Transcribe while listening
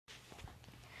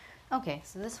Okay,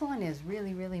 so this one is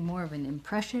really more of an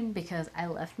impression because I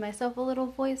left myself a little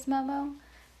voice memo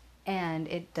and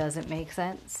it doesn't make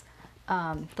sense.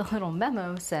 The little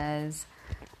memo says,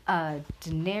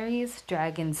 Daenerys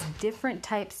Dragons Different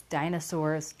Types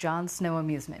Dinosaurs Jon Snow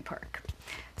Amusement Park.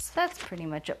 So that's pretty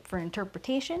much up for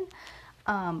interpretation.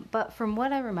 But from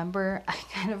what I remember, I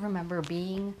kind of remember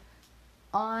being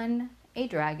on a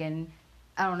dragon.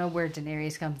 I don't know where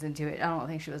Daenerys comes into it. I don't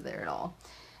think she was there at all.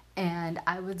 And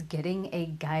I was getting a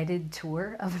guided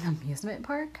tour of an amusement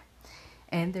park.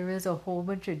 And there was a whole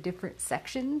bunch of different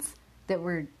sections that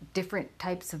were different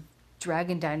types of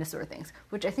dragon dinosaur things,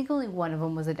 which I think only one of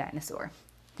them was a dinosaur.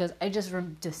 Because I just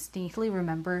distinctly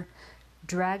remember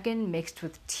dragon mixed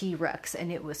with T-Rex,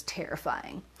 and it was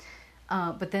terrifying.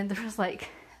 But then there was like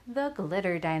the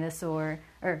glitter dinosaur,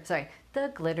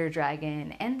 the glitter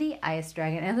dragon and the ice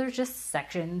dragon, and there's just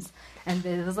sections, and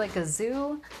it was like a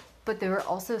zoo, but they were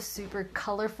also super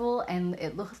colorful, and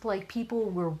it looked like people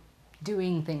were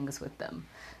doing things with them.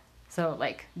 So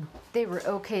like they were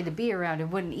okay to be around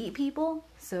and wouldn't eat people.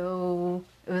 So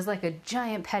it was like a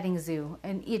giant petting zoo,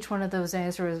 and each one of those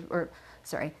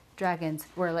dragons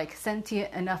were like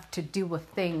sentient enough to do a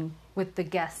thing with the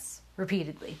guests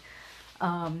repeatedly.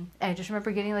 I just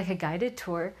remember getting like a guided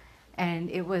tour,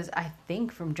 and it was, I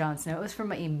think, from Jon Snow. It was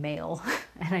from a male,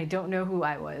 and I don't know who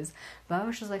I was, but I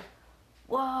was just like,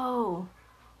 whoa,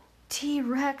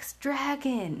 T-Rex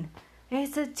dragon.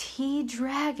 It's a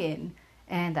T-dragon.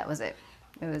 And that was it.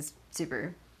 It was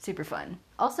super fun.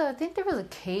 Also, I think there was a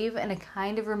cave, and I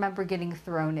kind of remember getting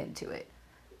thrown into it.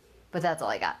 But that's all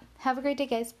I got. Have a great day,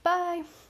 guys. Bye!